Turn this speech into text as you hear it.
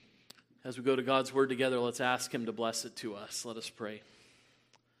As we go to God's Word together, let's ask Him to bless it to us. Let us pray.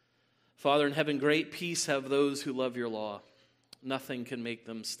 Father in heaven, great peace have those who love your law. Nothing can make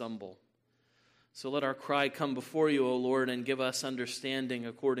them stumble. So let our cry come before you, O Lord, and give us understanding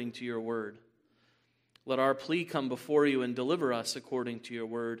according to your word. Let our plea come before you and deliver us according to your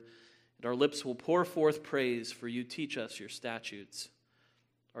word. And our lips will pour forth praise, for you teach us your statutes.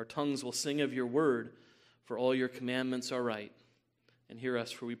 Our tongues will sing of your word, for all your commandments are right. And hear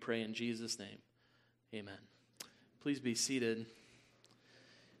us, for we pray in Jesus' name. Amen. Please be seated.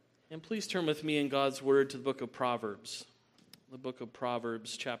 And please turn with me in God's word to the book of Proverbs. The book of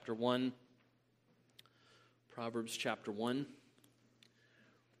Proverbs, chapter 1. Proverbs, chapter 1.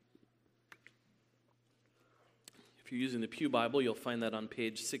 If you're using the Pew Bible, you'll find that on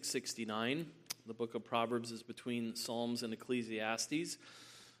page 669. The book of Proverbs is between Psalms and Ecclesiastes.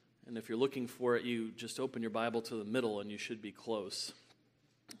 And if you're looking for it, you just open your Bible to the middle and you should be close.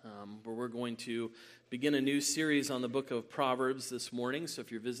 Where we're going to begin a new series on the book of Proverbs this morning. So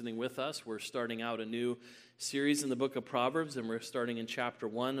if you're visiting with us, we're starting out a new series in the book of Proverbs, and we're starting in chapter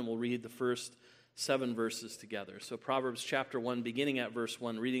 1, and we'll read the first 7 verses together. So Proverbs chapter 1, beginning at verse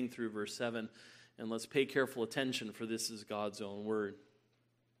 1, reading through verse 7, and let's pay careful attention, for this is God's own word.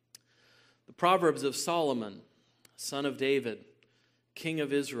 The Proverbs of Solomon, son of David, king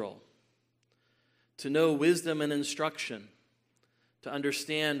of Israel, to know wisdom and instruction, to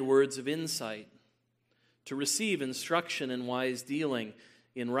understand words of insight, to receive instruction in wise dealing,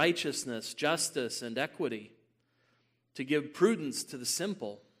 in righteousness, justice, and equity, to give prudence to the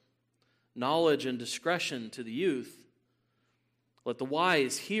simple, knowledge and discretion to the youth. Let the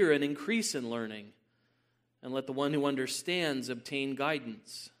wise hear and increase in learning, and let the one who understands obtain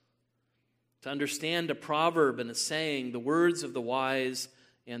guidance. To understand a proverb and a saying, the words of the wise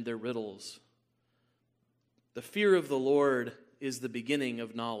and their riddles. The fear of the Lord is the beginning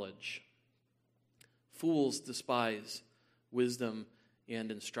of knowledge. Fools despise wisdom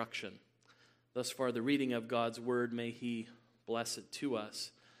and instruction. Thus far, the reading of God's word, may He bless it to us.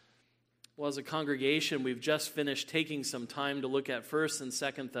 Well, as a congregation, we've just finished taking some time to look at 1st and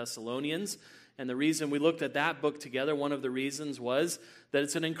 2nd Thessalonians. And the reason we looked at that book together, one of the reasons was that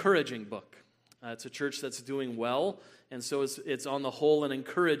it's an encouraging book. It's a church that's doing well, and so it's on the whole an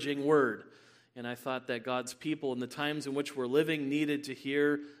encouraging word. And I thought that God's people in the times in which we're living needed to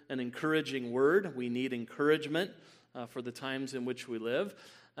hear an encouraging word. We need encouragement for the times in which we live.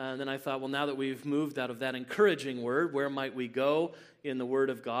 And then I thought, well, now that we've moved out of that encouraging word, where might we go in the Word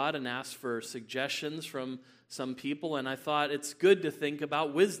of God and ask for suggestions from some people? And I thought it's good to think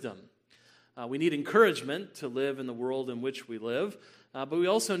about wisdom. We need encouragement to live in the world in which we live, but we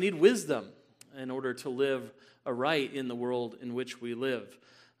also need wisdom in order to live aright in the world in which we live.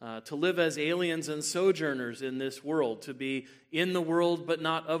 To live as aliens and sojourners in this world, to be in the world but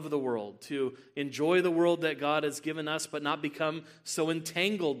not of the world, to enjoy the world that God has given us but not become so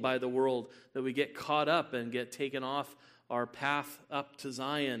entangled by the world that we get caught up and get taken off our path up to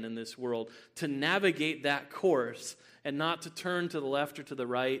Zion in this world. To navigate that course and not to turn to the left or to the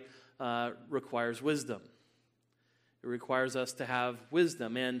right requires wisdom. It requires us to have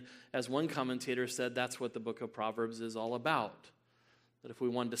wisdom, and as one commentator said, that's what the book of Proverbs is all about. That if we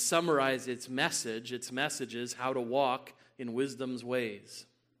wanted to summarize its message is how to walk in wisdom's ways.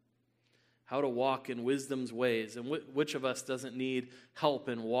 How to walk in wisdom's ways. And which of us doesn't need help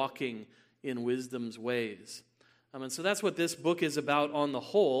in walking in wisdom's ways? And so that's what this book is about on the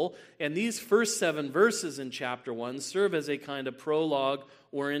whole. And these first 7 verses in chapter 1 serve as a kind of prologue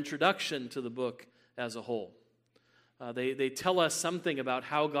or introduction to the book as a whole. They tell us something about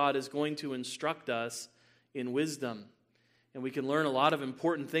how God is going to instruct us in wisdom. And we can learn a lot of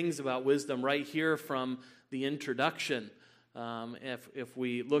important things about wisdom right here from the introduction if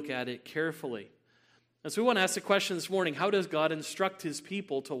we look at it carefully. And so we want to ask the question this morning, how does God instruct His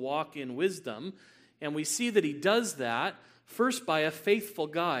people to walk in wisdom? And we see that He does that first by a faithful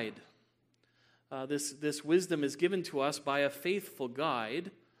guide. This wisdom is given to us by a faithful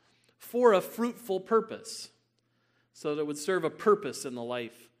guide for a fruitful purpose, so that it would serve a purpose in the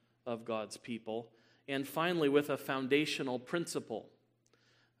life of God's people. And finally, with a foundational principle,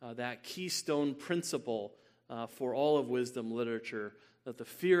 that keystone principle for all of wisdom literature, that the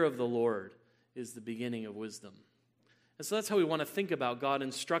fear of the Lord is the beginning of wisdom. And so that's how we want to think about God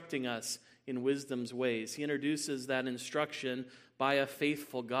instructing us in wisdom's ways. He introduces that instruction by a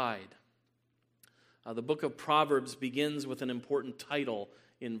faithful guide. The book of Proverbs begins with an important title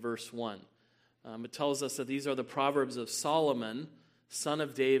in verse 1. It tells us that these are the Proverbs of Solomon, son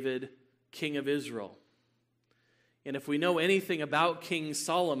of David, king of Israel. And if we know anything about King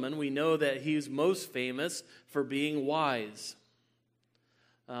Solomon, we know that he's most famous for being wise.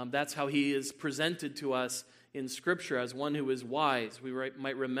 That's how he is presented to us in Scripture, as one who is wise. We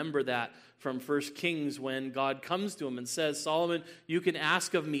might remember that from 1 Kings when God comes to him and says, Solomon, you can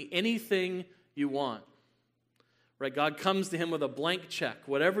ask of me anything you want. Right? God comes to him with a blank check.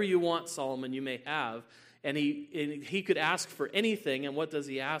 Whatever you want, Solomon, you may have. And he could ask for anything, and what does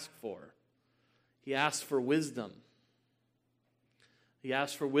he ask for? He asks for wisdom. He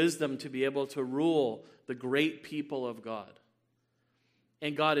asks for wisdom to be able to rule the great people of God.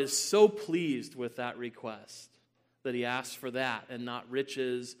 And God is so pleased with that request that he asks for that and not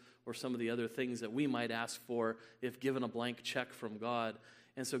riches or some of the other things that we might ask for if given a blank check from God.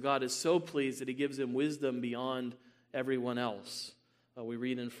 And so God is so pleased that he gives him wisdom beyond everyone else. We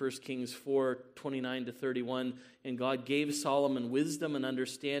read in 1 Kings 4:29-31, and God gave Solomon wisdom and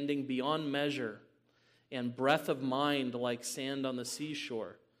understanding beyond measure, and breadth of mind like sand on the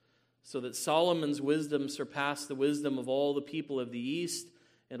seashore, so that Solomon's wisdom surpassed the wisdom of all the people of the east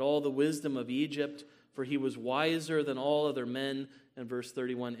and all the wisdom of Egypt, for he was wiser than all other men. And verse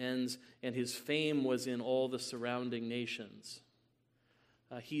 31 ends, and his fame was in all the surrounding nations.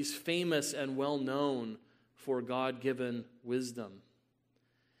 He's famous and well known for God-given wisdom.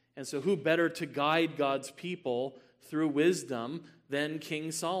 And so who better to guide God's people through wisdom than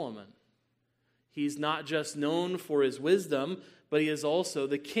King Solomon? He's not just known for his wisdom, but he is also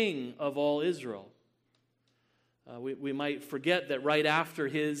the king of all Israel. We might forget that right after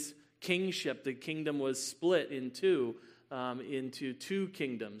his kingship, the kingdom was split into two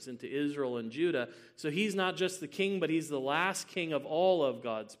kingdoms, into Israel and Judah. So he's not just the king, but he's the last king of all of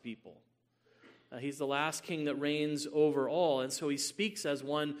God's people. He's the last king that reigns over all. And so he speaks as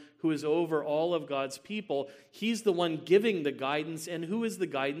one who is over all of God's people. He's the one giving the guidance, and who is the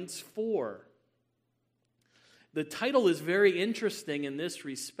guidance for? The title is very interesting in this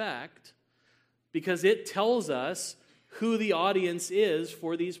respect because it tells us who the audience is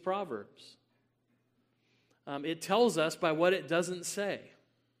for these Proverbs. It tells us by what it doesn't say.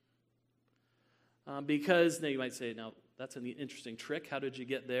 Because, now you might say, now that's an interesting trick. How did you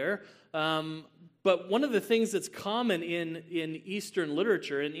get there? But one of the things that's common in Eastern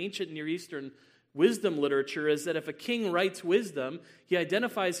literature, in ancient Near Eastern wisdom literature, is that if a king writes wisdom, he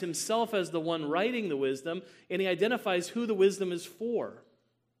identifies himself as the one writing the wisdom, and he identifies who the wisdom is for.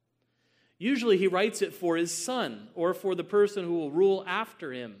 Usually he writes it for his son or for the person who will rule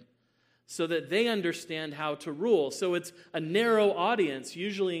after him so that they understand how to rule. So it's a narrow audience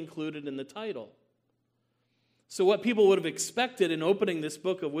usually included in the title. So what people would have expected in opening this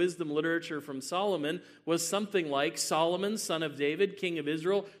book of wisdom literature from Solomon was something like, Solomon, son of David, king of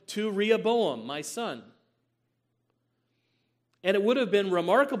Israel, to Rehoboam, my son. And it would have been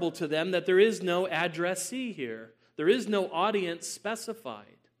remarkable to them that there is no addressee here. There is no audience specified.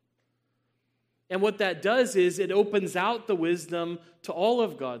 And what that does is it opens out the wisdom to all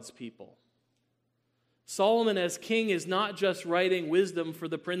of God's people. Solomon as king is not just writing wisdom for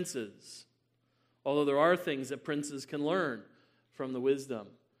the princes, although there are things that princes can learn from the wisdom.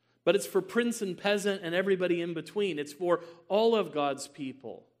 But it's for prince and peasant and everybody in between. It's for all of God's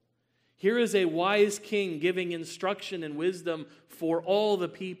people. Here is a wise king giving instruction and wisdom for all the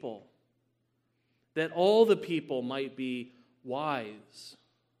people, that all the people might be wise.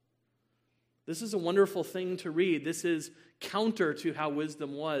 This is a wonderful thing to read. This is counter to how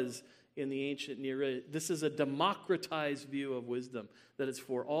wisdom was in the ancient Near East. This is a democratized view of wisdom, that it's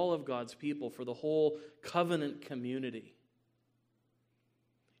for all of God's people, for the whole covenant community.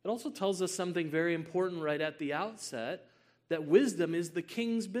 It also tells us something very important right at the outset, that wisdom is the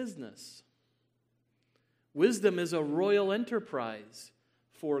king's business. Wisdom is a royal enterprise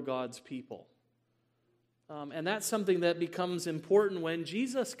for God's people. And that's something that becomes important when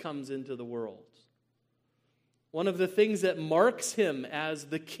Jesus comes into the world. One of the things that marks him as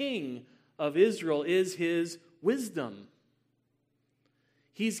the king of Israel is his wisdom.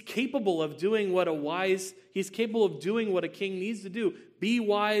 He's capable of doing what a king needs to do. Be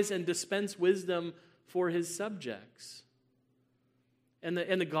wise and dispense wisdom for his subjects. And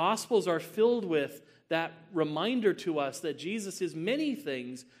the Gospels are filled with that reminder to us that Jesus is many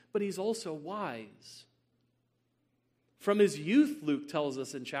things, but he's also wise. From his youth, Luke tells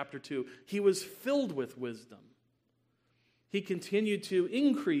us in chapter 2, he was filled with wisdom. He continued to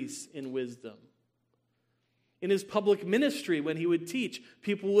increase in wisdom. In his public ministry, when he would teach,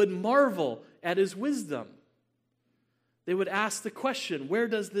 people would marvel at his wisdom. They would ask the question, where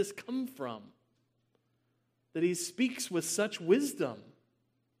does this come from? That he speaks with such wisdom.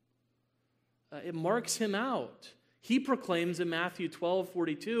 It marks him out. He proclaims in Matthew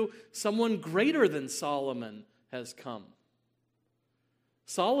 12:42, someone greater than Solomon has come.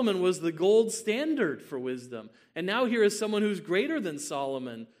 Solomon was the gold standard for wisdom. And now here is someone who's greater than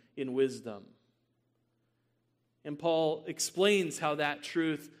Solomon in wisdom. And Paul explains how that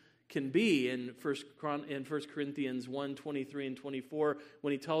truth can be in 1 Corinthians 1, 23 and 24,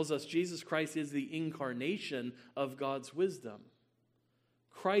 when he tells us Jesus Christ is the incarnation of God's wisdom.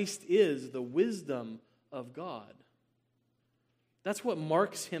 Christ is the wisdom of God. That's what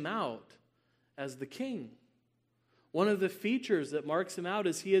marks him out as the king. One of the features that marks him out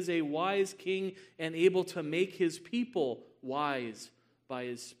is he is a wise king and able to make his people wise by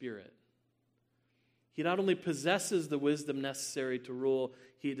his Spirit. He not only possesses the wisdom necessary to rule,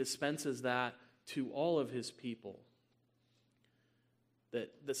 he dispenses that to all of his people.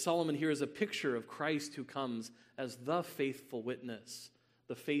 That Solomon here is a picture of Christ who comes as the faithful witness,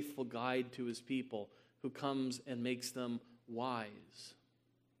 the faithful guide to his people, who comes and makes them wise.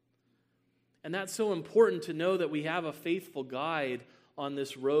 And that's so important to know that we have a faithful guide on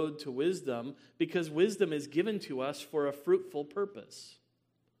this road to wisdom, because wisdom is given to us for a fruitful purpose.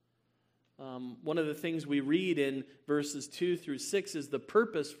 One of the things we read in verses 2 through 6 is the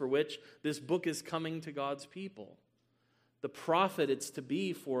purpose for which this book is coming to God's people. The profit it's to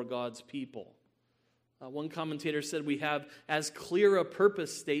be for God's people. One commentator said we have as clear a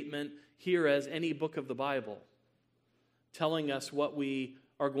purpose statement here as any book of the Bible, telling us what we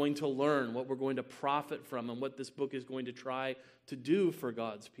are going to learn, what we're going to profit from, and what this book is going to try to do for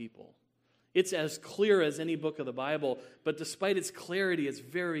God's people. It's as clear as any book of the Bible, but despite its clarity, it's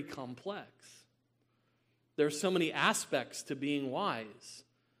very complex. There are so many aspects to being wise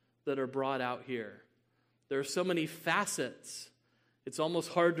that are brought out here. There are so many facets. It's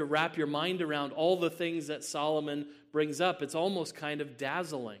almost hard to wrap your mind around all the things that Solomon brings up. It's almost kind of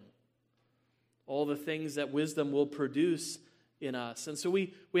dazzling. All the things that wisdom will produce in us. And so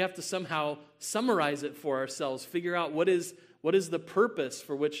we have to somehow summarize it for ourselves, figure out what is the purpose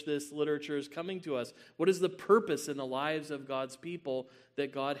for which this literature is coming to us? What is the purpose in the lives of God's people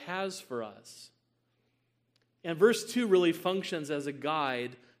that God has for us? And verse 2 really functions as a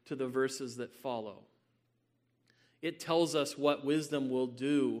guide to the verses that follow. It tells us what wisdom will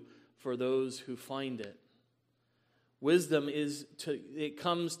do for those who find it. It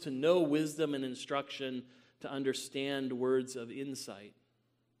comes to know wisdom and instruction to understand words of insight.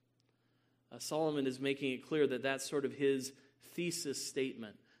 Solomon is making it clear that that's sort of his thesis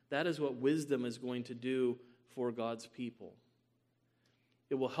statement. That is what wisdom is going to do for God's people.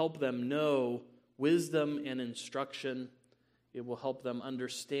 It will help them know wisdom and instruction. It will help them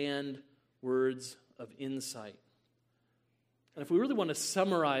understand words of insight. And if we really want to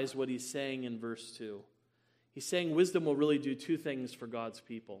summarize what he's saying in verse 2, he's saying wisdom will really do two things for God's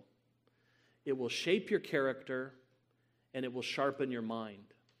people. It will shape your character, and it will sharpen your mind.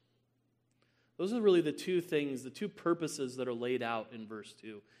 Those are really the two things, the two purposes that are laid out in verse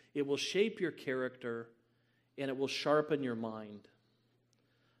 2. It will shape your character, and it will sharpen your mind.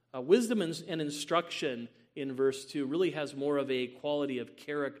 Wisdom and instruction in verse 2 really has more of a quality of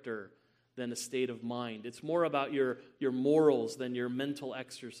character than a state of mind. It's more about your morals than your mental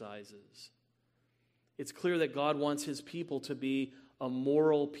exercises. It's clear that God wants his people to be a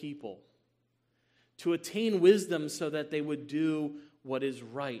moral people, to attain wisdom so that they would do what is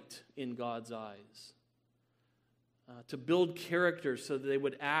right in God's eyes, to build character so that they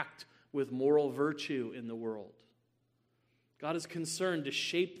would act with moral virtue in the world. God is concerned to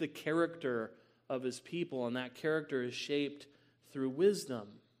shape the character of his people, and that character is shaped through wisdom.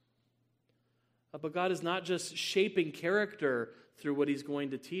 But God is not just shaping character through what he's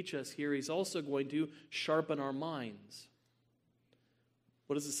going to teach us here. He's also going to sharpen our minds.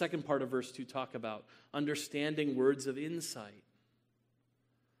 What does the second part of verse 2 talk about? Understanding words of insight.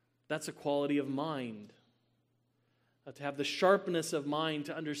 That's a quality of mind. To have the sharpness of mind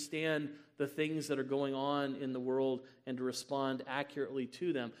to understand the things that are going on in the world and to respond accurately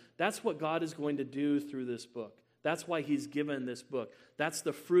to them. That's what God is going to do through this book. That's why he's given this book. That's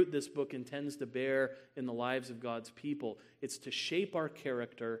the fruit this book intends to bear in the lives of God's people. It's to shape our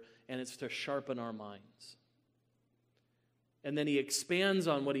character, and it's to sharpen our minds. And then he expands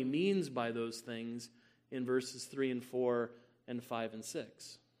on what he means by those things in verses 3 and 4 and 5 and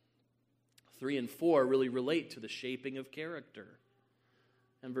 6. 3 and 4 really relate to the shaping of character.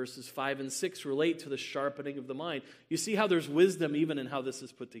 And verses 5 and 6 relate to the sharpening of the mind. You see how there's wisdom even in how this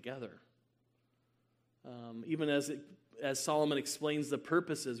is put together. Even as Solomon explains the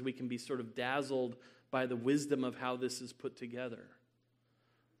purposes, we can be sort of dazzled by the wisdom of how this is put together.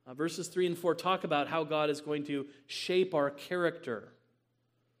 Verses 3 and 4 talk about how God is going to shape our character.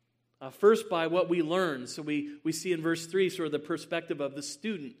 First, by what we learn. So we see in verse 3 sort of the perspective of the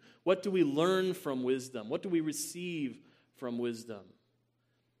student. What do we learn from wisdom? What do we receive from wisdom?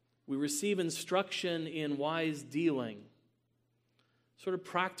 We receive instruction in wise dealing, sort of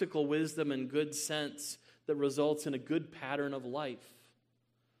practical wisdom and good sense that results in a good pattern of life.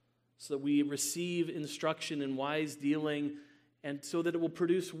 So that we receive instruction in wise dealing, and so that it will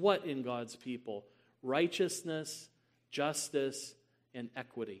produce what in God's people? Righteousness, justice, and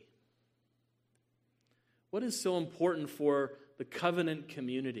equity. What is so important for the covenant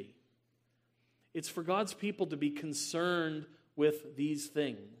community? It's for God's people to be concerned with these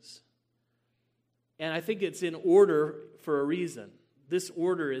things. And I think it's in order for a reason. This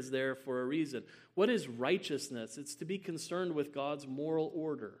order is there for a reason. What is righteousness? It's to be concerned with God's moral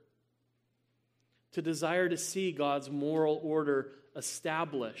order. To desire to see God's moral order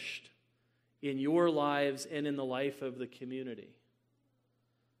established in your lives and in the life of the community.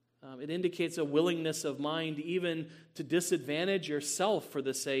 It indicates a willingness of mind even to disadvantage yourself for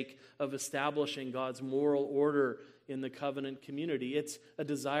the sake of establishing God's moral order in the covenant community. It's a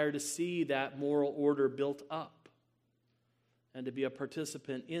desire to see that moral order built up and to be a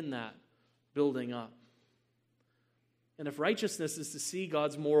participant in that building up. And if righteousness is to see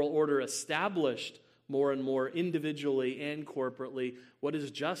God's moral order established more and more individually and corporately, what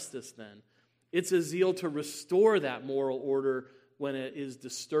is justice then? It's a zeal to restore that moral order when it is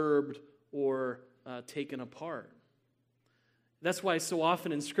disturbed or taken apart. That's why so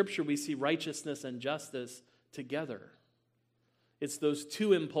often in Scripture we see righteousness and justice together. It's those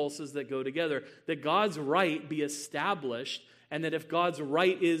two impulses that go together. That God's right be established, and that if God's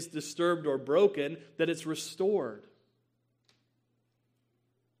right is disturbed or broken, that it's restored.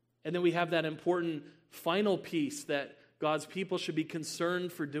 And then we have that important final piece that God's people should be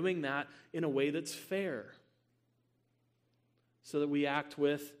concerned for doing that in a way that's fair, so that we act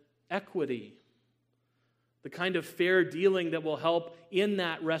with equity. The kind of fair dealing that will help in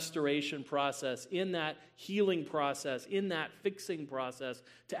that restoration process, in that healing process, in that fixing process,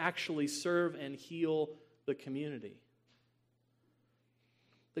 to actually serve and heal the community.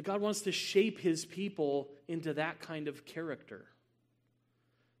 That God wants to shape His people into that kind of character.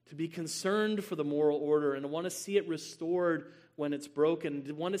 To be concerned for the moral order and to want to see it restored when it's broken,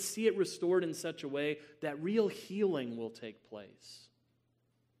 to want to see it restored in such a way that real healing will take place.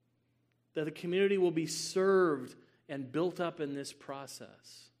 That the community will be served and built up in this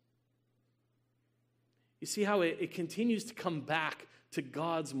process. You see how it continues to come back to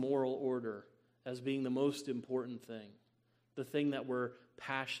God's moral order as being the most important thing, the thing that we're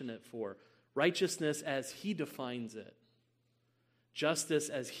passionate for. Righteousness as He defines it. Justice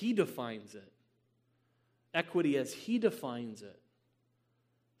as He defines it. Equity as He defines it.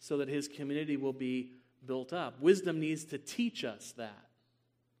 So that His community will be built up. Wisdom needs to teach us that.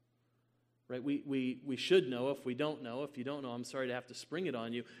 Right? We should know. If we don't know, if you don't know, I'm sorry to have to spring it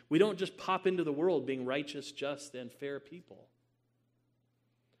on you. We don't just pop into the world being righteous, just, and fair people.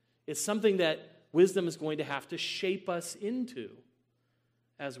 It's something that wisdom is going to have to shape us into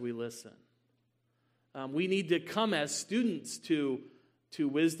as we listen. We need to come as students to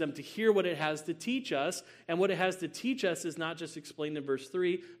wisdom to hear what it has to teach us. And what it has to teach us is not just explained in verse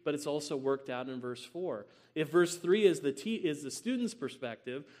 3, but it's also worked out in verse 4. If verse 3 is the student's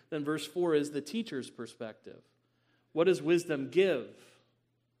perspective, then verse 4 is the teacher's perspective. What does wisdom give?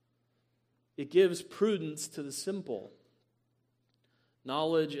 It gives prudence to the simple,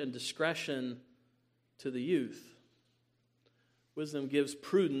 knowledge and discretion to the youth. Wisdom gives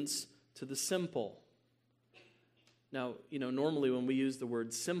prudence to the simple. Now, normally when we use the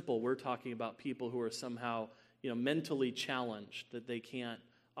word simple, we're talking about people who are somehow, mentally challenged, that they can't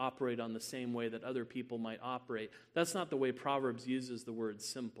operate on the same way that other people might operate. That's not the way Proverbs uses the word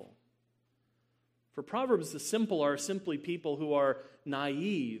simple. For Proverbs, the simple are simply people who are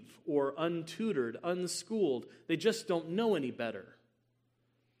naive or untutored, unschooled. They just don't know any better.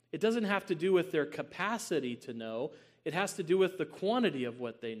 It doesn't have to do with their capacity to know. It has to do with the quantity of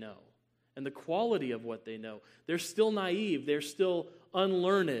what they know and the quality of what they know. They're still naive. They're still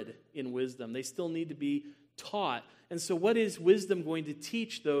unlearned in wisdom. They still need to be taught. And so what is wisdom going to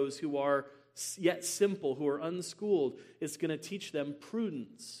teach those who are yet simple, who are unschooled? It's going to teach them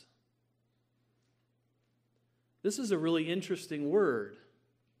prudence. This is a really interesting word.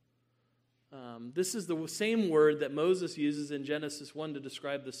 This is the same word that Moses uses in Genesis 1 to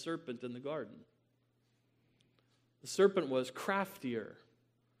describe the serpent in the garden. The serpent was craftier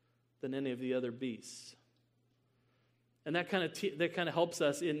than any of the other beasts. And that kind of helps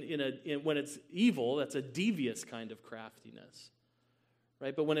us in when it's evil. That's a devious kind of craftiness,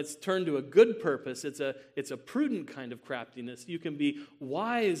 right? But when it's turned to a good purpose, it's a prudent kind of craftiness. You can be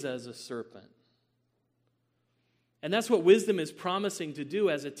wise as a serpent, and that's what wisdom is promising to do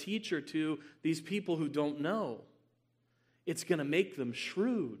as a teacher to these people who don't know. It's going to make them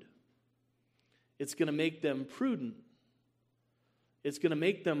shrewd. It's going to make them prudent. It's going to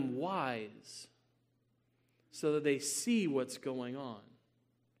make them wise so that they see what's going on.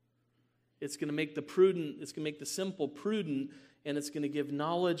 It's going to make the simple prudent, and it's going to give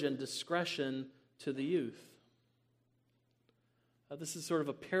knowledge and discretion to the youth. This is sort of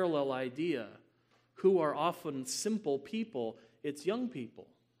a parallel idea. Who are often simple people? It's young people.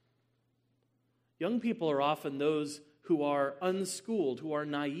 Young people are often those who are unschooled, who are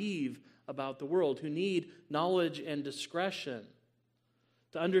naive about the world, who need knowledge and discretion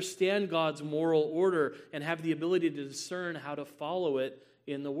to understand God's moral order and have the ability to discern how to follow it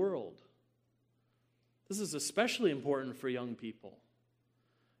in the world. This is especially important for young people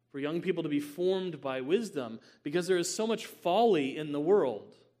to be formed by wisdom, because there is so much folly in the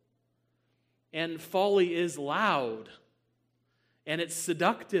world. And folly is loud, and it's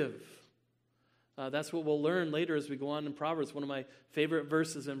seductive. That's what we'll learn later as we go on in Proverbs. One of my favorite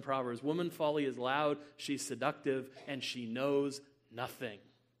verses in Proverbs. Woman folly is loud, she's seductive, and she knows nothing.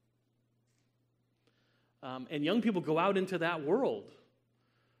 And young people go out into that world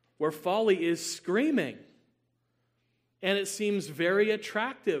where folly is screaming. And it seems very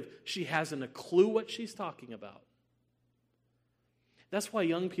attractive. She hasn't a clue what she's talking about. That's why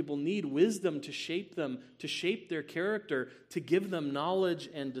young people need wisdom to shape them, to shape their character, to give them knowledge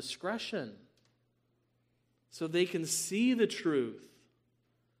and discretion, so they can see the truth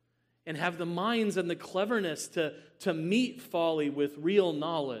and have the minds and the cleverness to meet folly with real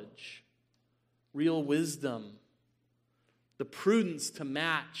knowledge, real wisdom, the prudence to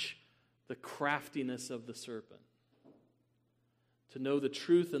match the craftiness of the serpent, to know the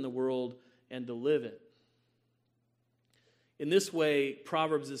truth in the world and to live it. In this way,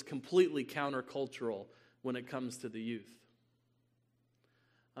 Proverbs is completely countercultural when it comes to the youth.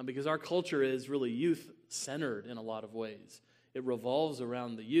 Because our culture is really youth-centered in a lot of ways. It revolves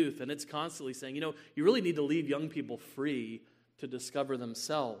around the youth, and it's constantly saying, you really need to leave young people free to discover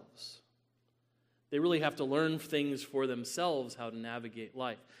themselves. They really have to learn things for themselves, how to navigate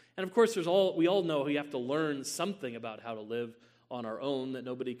life. And of course, we all know you have to learn something about how to live on our own, that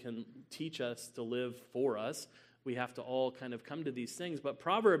nobody can teach us to live for us. We have to all kind of come to these things. But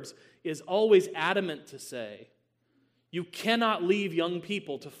Proverbs is always adamant to say, you cannot leave young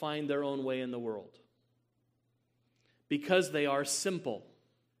people to find their own way in the world, because they are simple,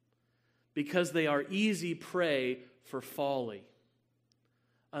 because they are easy prey for folly,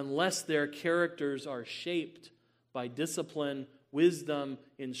 unless their characters are shaped by discipline, wisdom,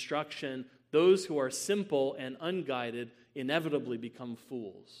 instruction. Those who are simple and unguided inevitably become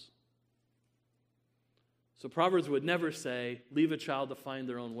fools. So Proverbs would never say, leave a child to find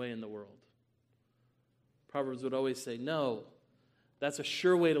their own way in the world. Proverbs would always say, no, that's a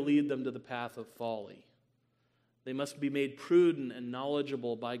sure way to lead them to the path of folly. They must be made prudent and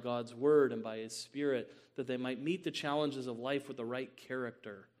knowledgeable by God's word and by His Spirit, that they might meet the challenges of life with the right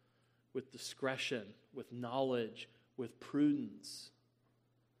character, with discretion, with knowledge, with prudence.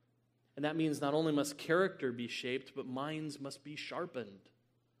 And that means not only must character be shaped, but minds must be sharpened.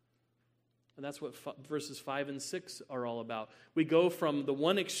 And that's what verses 5 and 6 are all about. We go from the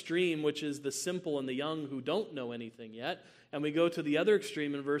one extreme, which is the simple and the young who don't know anything yet, and we go to the other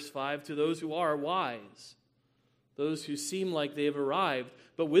extreme in verse 5, to those who are wise, those who seem like they have arrived.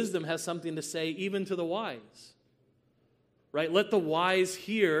 But wisdom has something to say even to the wise. Right? Let the wise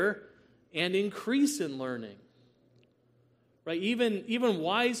hear and increase in learning. Right? Even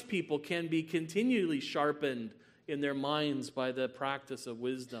wise people can be continually sharpened in their minds by the practice of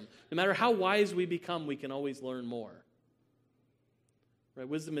wisdom. No matter how wise we become, we can always learn more. Right?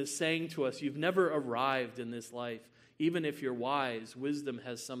 Wisdom is saying to us, you've never arrived in this life. Even if you're wise, wisdom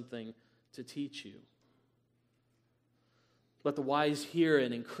has something to teach you. Let the wise hear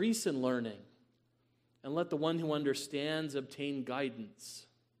and increase in learning, and let the one who understands obtain guidance.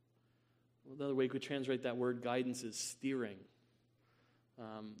 Another way we could translate that word guidance is steering.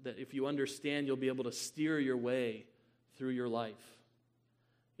 That if you understand, you'll be able to steer your way through your life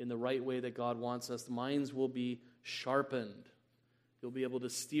in the right way that God wants us. The minds will be sharpened. You'll be able to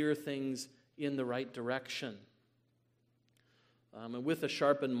steer things in the right direction. And with a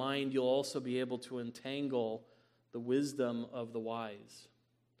sharpened mind, you'll also be able to entangle the wisdom of the wise.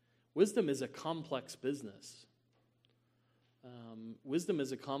 Wisdom is a complex business. Wisdom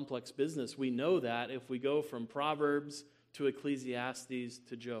is a complex business. We know that if we go from Proverbs to Ecclesiastes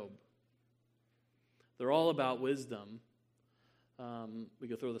to Job. They're all about wisdom. We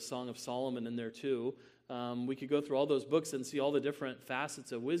could throw the Song of Solomon in there too. We could go through all those books and see all the different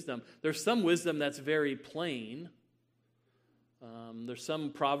facets of wisdom. There's some wisdom that's very plain. There's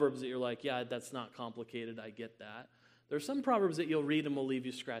some Proverbs that you're like, yeah, that's not complicated, I get that. There's some Proverbs that you'll read and will leave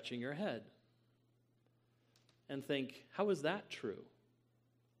you scratching your head. and think, how is that true?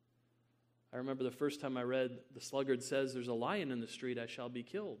 I remember the first time I read, the sluggard says, there's a lion in the street, I shall be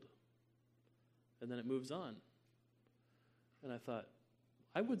killed. And then it moves on. And I thought,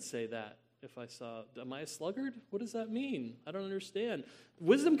 I would say that if I saw, am I a sluggard? What does that mean? I don't understand.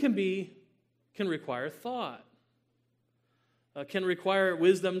 Wisdom can require thought. Can require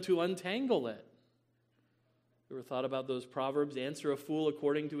wisdom to untangle it. You ever thought about those proverbs? Answer a fool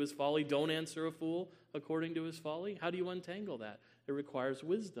according to his folly. Don't answer a fool according to his folly. How do you untangle that? It requires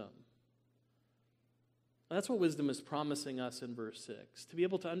wisdom. That's what wisdom is promising us in verse 6. To be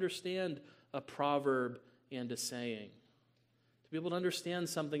able to understand a proverb and a saying. To be able to understand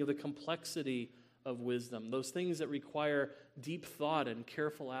something of the complexity of wisdom. Those things that require deep thought and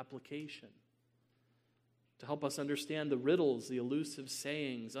careful application. To help us understand the riddles, the elusive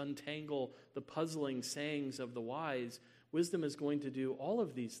sayings, untangle the puzzling sayings of the wise. Wisdom is going to do all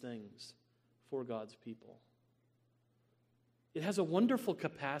of these things for God's people. It has a wonderful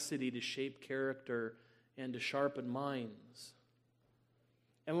capacity to shape character and to sharpen minds.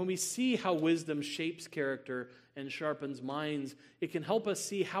 And when we see how wisdom shapes character and sharpens minds, it can help us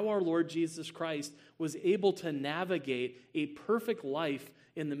see how our Lord Jesus Christ was able to navigate a perfect life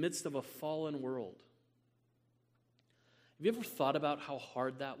in the midst of a fallen world. Have you ever thought about how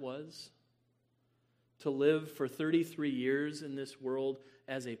hard that was? To live for 33 years in this world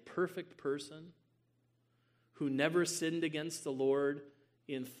as a perfect person who never sinned against the Lord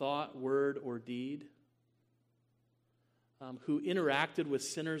in thought, word, or deed? Who interacted with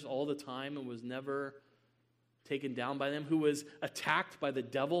sinners all the time and was never taken down by them, who was attacked by the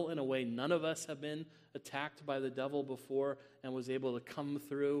devil in a way none of us have been attacked by the devil before, and was able to come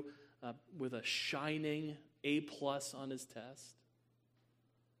through with a shining A+ on his test.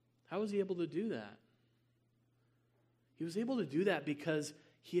 How was he able to do that? He was able to do that because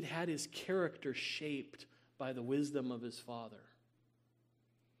he had had his character shaped by the wisdom of his Father.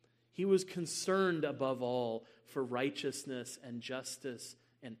 He was concerned above all for righteousness and justice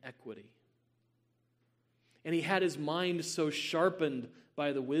and equity. And he had his mind so sharpened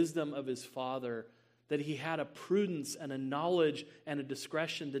by the wisdom of his Father that he had a prudence and a knowledge and a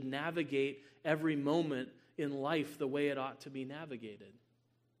discretion to navigate every moment in life the way it ought to be navigated.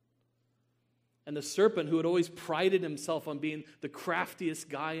 And the serpent, who had always prided himself on being the craftiest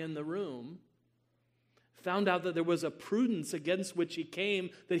guy in the room, found out that there was a prudence against which he came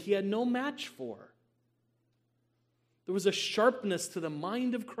that he had no match for. There was a sharpness to the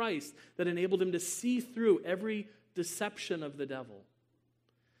mind of Christ that enabled him to see through every deception of the devil.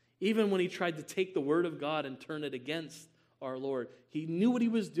 Even when he tried to take the word of God and turn it against our Lord, he knew what he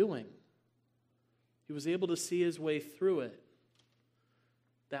was doing. He was able to see his way through it.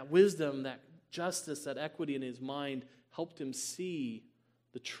 That wisdom, that justice, that equity in his mind helped him see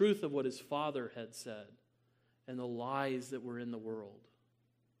the truth of what his Father had said and the lies that were in the world.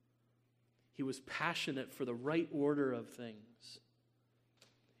 He was passionate for the right order of things.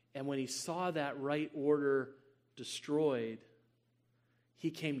 And when he saw that right order destroyed,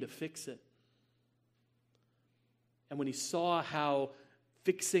 he came to fix it. And when he saw how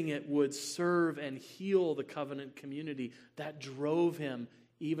fixing it would serve and heal the covenant community, that drove him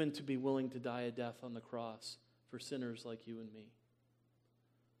even to be willing to die a death on the cross for sinners like you and me.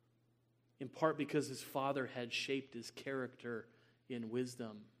 In part because his Father had shaped his character in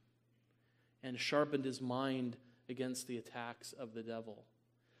wisdom and sharpened his mind against the attacks of the devil.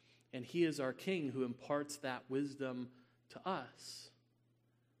 And he is our King who imparts that wisdom to us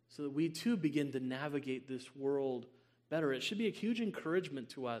so that we too begin to navigate this world better. It should be a huge encouragement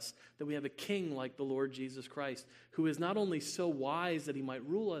to us that we have a King like the Lord Jesus Christ, who is not only so wise that he might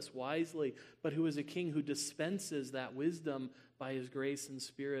rule us wisely, but who is a King who dispenses that wisdom by his grace and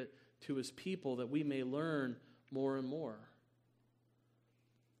Spirit to his people, that we may learn more and more.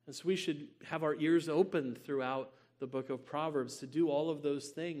 And so we should have our ears open throughout the book of Proverbs to do all of those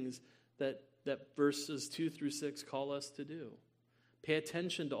things that verses 2 through 6 call us to do. Pay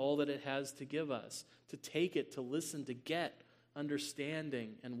attention to all that it has to give us, to take it, to listen, to get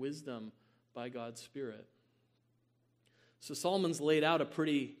understanding and wisdom by God's Spirit. So Solomon's laid out a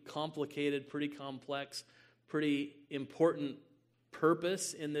pretty complicated, pretty complex, pretty important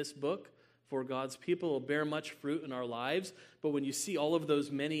purpose in this book for God's people. It will bear much fruit in our lives. But when you see all of those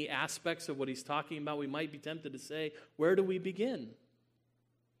many aspects of what he's talking about, we might be tempted to say, where do we begin?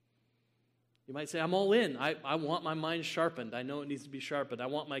 You might say, I'm all in. I want my mind sharpened. I know it needs to be sharpened. I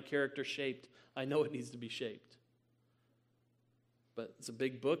want my character shaped. I know it needs to be shaped. But it's a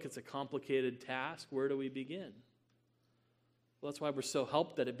big book. It's a complicated task. Where do we begin? Well, that's why we're so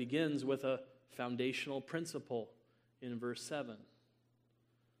helped that it begins with a foundational principle in verse 7.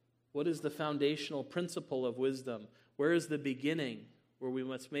 What is the foundational principle of wisdom? Where is the beginning where we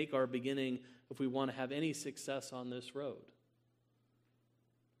must make our beginning if we want to have any success on this road?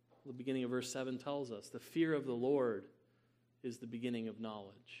 The beginning of verse 7 tells us the fear of the Lord is the beginning of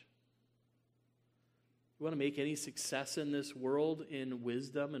knowledge. You want to make any success in this world in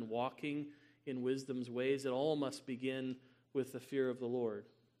wisdom and walking in wisdom's ways, it all must begin with the fear of the Lord.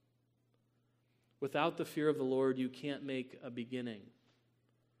 Without the fear of the Lord, you can't make a beginning.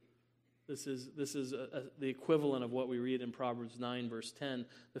 This is the equivalent of what we read in Proverbs 9, verse 10.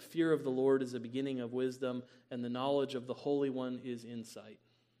 The fear of the Lord is the beginning of wisdom, and the knowledge of the Holy One is insight.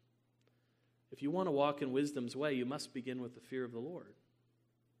 If you want to walk in wisdom's way, you must begin with the fear of the Lord.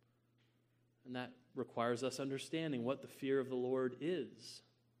 And that requires us understanding what the fear of the Lord is.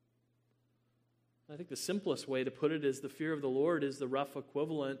 I think the simplest way to put it is the fear of the Lord is the rough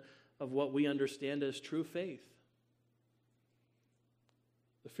equivalent of what we understand as true faith.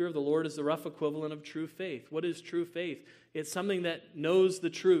 The fear of the Lord is the rough equivalent of true faith. What is true faith? It's something that knows the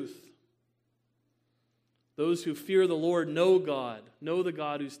truth. Those who fear the Lord know God, know the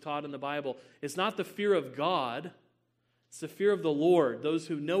God who's taught in the Bible. It's not the fear of God, it's the fear of the Lord. Those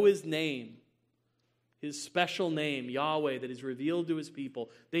who know His name, His special name, Yahweh, that is revealed to His people.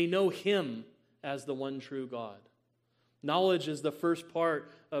 They know Him as the one true God. Knowledge is the first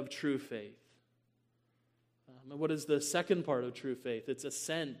part of true faith. And what is the second part of true faith? It's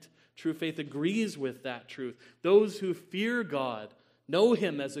assent. True faith agrees with that truth. Those who fear God know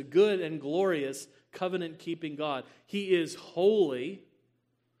Him as a good and glorious covenant-keeping God. He is holy.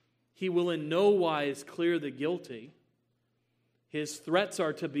 He will in no wise clear the guilty. His threats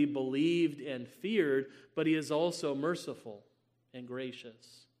are to be believed and feared, but He is also merciful and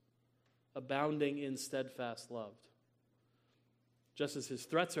gracious, abounding in steadfast love. Just as His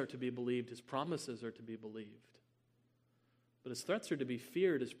threats are to be believed, His promises are to be believed. But His threats are to be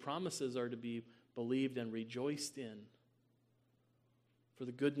feared, His promises are to be believed and rejoiced in for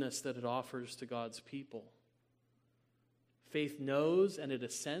the goodness that it offers to God's people. Faith knows and it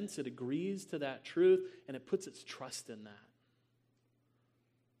assents, it agrees to that truth, and it puts its trust in that.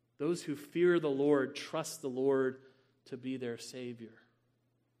 Those who fear the Lord trust the Lord to be their Savior.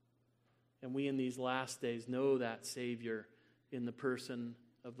 And we in these last days know that Savior in the person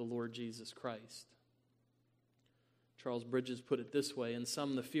of the Lord Jesus Christ. Charles Bridges put it this way: in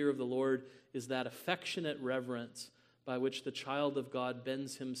sum, the fear of the Lord is that affectionate reverence by which the child of God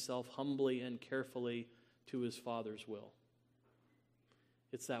bends himself humbly and carefully to his Father's will.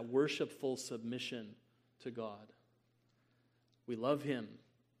 It's that worshipful submission to God. We love Him.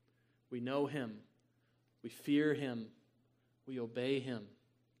 We know Him. We fear Him. We obey Him.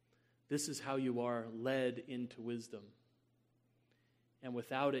 This is how you are led into wisdom. And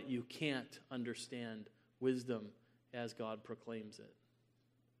without it, you can't understand wisdom as God proclaims it.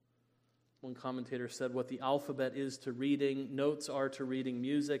 One commentator said, what the alphabet is to reading, notes are to reading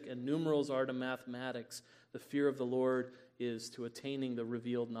music, and numerals are to mathematics, the fear of the Lord is to attaining the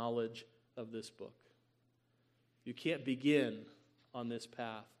revealed knowledge of this book. You can't begin on this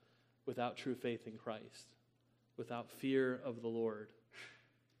path without true faith in Christ, without fear of the Lord.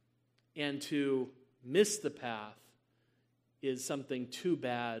 And to miss the path is something too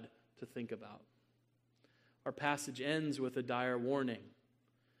bad to think about. Our passage ends with a dire warning,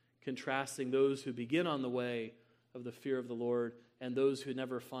 contrasting those who begin on the way of the fear of the Lord and those who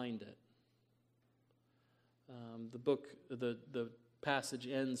never find it. The passage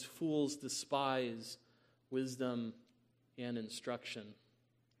ends, fools despise wisdom and instruction.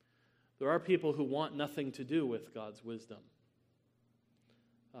 There are people who want nothing to do with God's wisdom.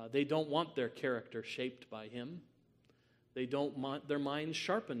 They don't want their character shaped by Him. They don't want their minds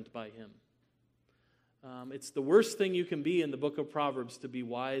sharpened by Him. It's the worst thing you can be in the book of Proverbs, to be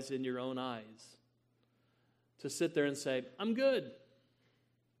wise in your own eyes. To sit there and say, I'm good.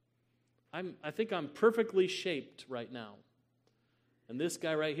 I think I'm perfectly shaped right now. And this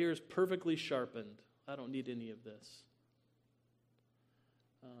guy right here is perfectly sharpened. I don't need any of this.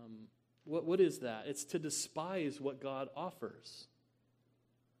 What is that? It's to despise what God offers.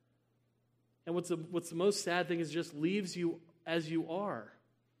 And what's the most sad thing is it just leaves you as you are.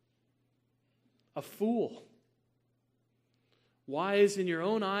 A fool. Wise in your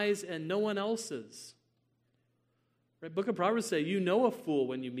own eyes and no one else's. Right? Book of Proverbs say you know a fool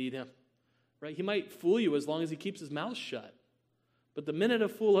when you meet him. Right? He might fool you as long as he keeps his mouth shut. But the minute a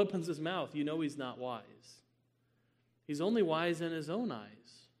fool opens his mouth, you know he's not wise. He's only wise in his own eyes.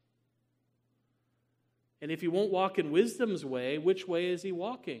 And if he won't walk in wisdom's way, which way is he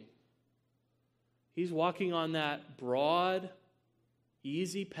walking? He's walking on that broad,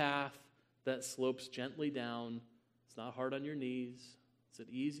 easy path that slopes gently down. It's not hard on your knees. It's an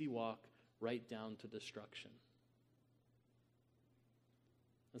easy walk right down to destruction.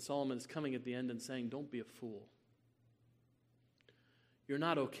 And Solomon is coming at the end and saying, don't be a fool. You're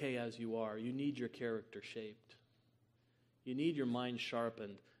not okay as you are. You need your character shaped. You need your mind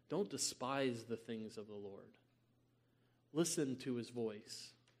sharpened. Don't despise the things of the Lord. Listen to his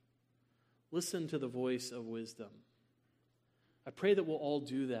voice. Listen to the voice of wisdom. I pray that we'll all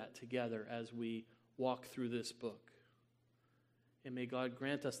do that together as we walk through this book. And may God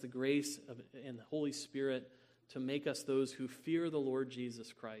grant us the grace and the Holy Spirit to make us those who fear the Lord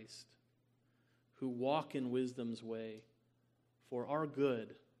Jesus Christ, who walk in wisdom's way for our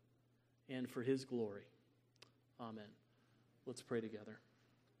good and for his glory. Amen. Let's pray together.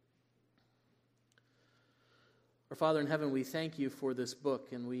 Our Father in heaven, we thank you for this book,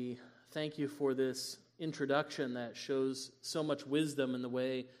 and we thank you for this introduction that shows so much wisdom in the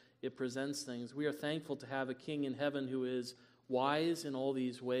way it presents things. We are thankful to have a King in heaven who is wise in all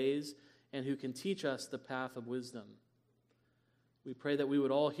these ways and who can teach us the path of wisdom. We pray that we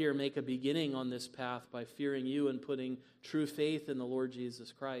would all here make a beginning on this path by fearing you and putting true faith in the Lord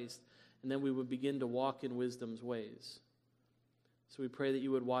Jesus Christ, and then we would begin to walk in wisdom's ways. So we pray that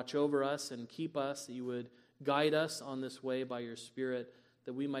you would watch over us and keep us, that you would guide us on this way by your Spirit,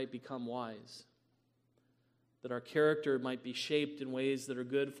 that we might become wise, that our character might be shaped in ways that are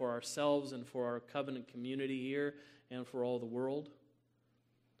good for ourselves and for our covenant community here and for all the world,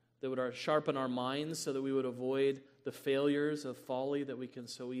 that would sharpen our minds so that we would avoid the failures of folly that we can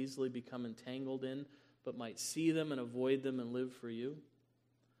so easily become entangled in, but might see them and avoid them and live for you.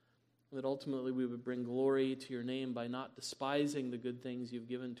 That ultimately we would bring glory to your name by not despising the good things you've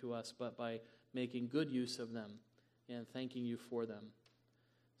given to us, but by making good use of them and thanking you for them.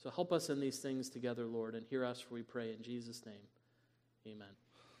 So help us in these things together, Lord, and hear us, for we pray in Jesus' name. Amen.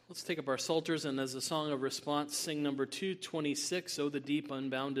 Let's take up our psalters, and as a song of response, sing number 226, "Oh, the Deep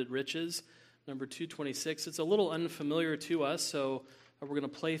Unbounded Riches." Number 226. It's a little unfamiliar to us, so we're going to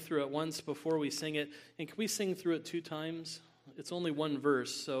play through it once before we sing it. And can we sing through it 2 times? It's only one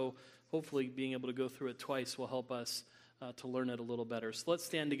verse, so hopefully being able to go through it twice will help us to learn it a little better. So let's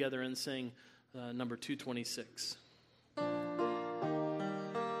stand together and sing number 226.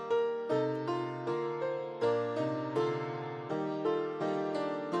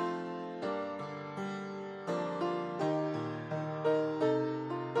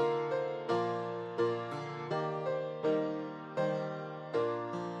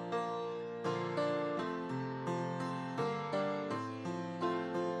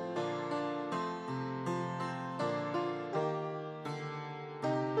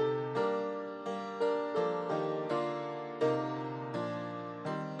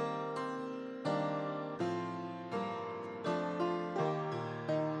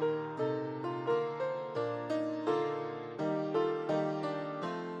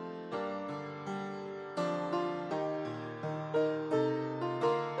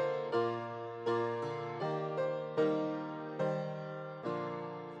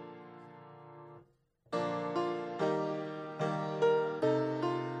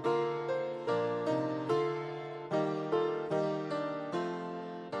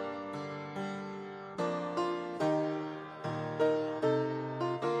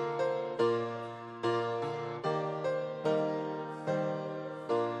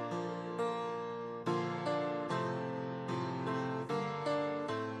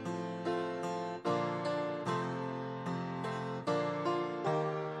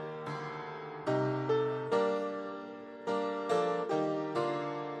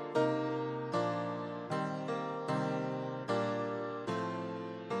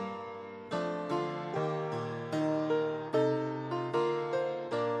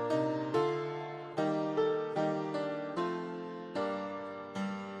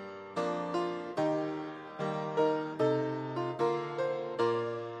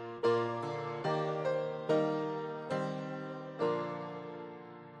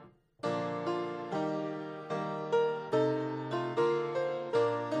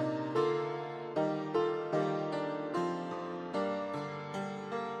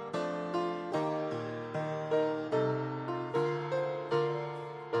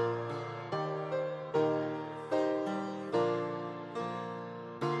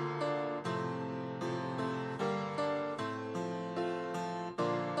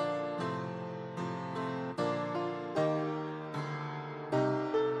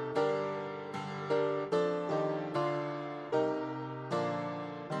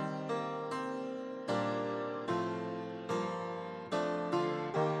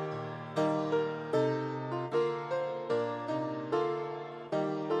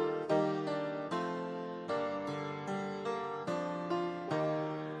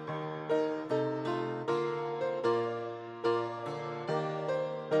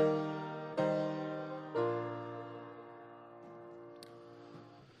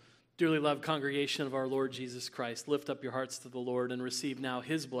 Dearly loved congregation of our Lord Jesus Christ, lift up your hearts to the Lord and receive now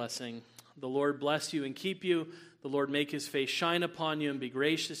his blessing. The Lord bless you and keep you. The Lord make his face shine upon you and be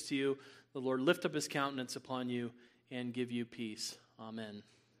gracious to you. The Lord lift up his countenance upon you and give you peace. Amen.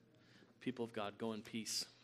 People of God, go in peace.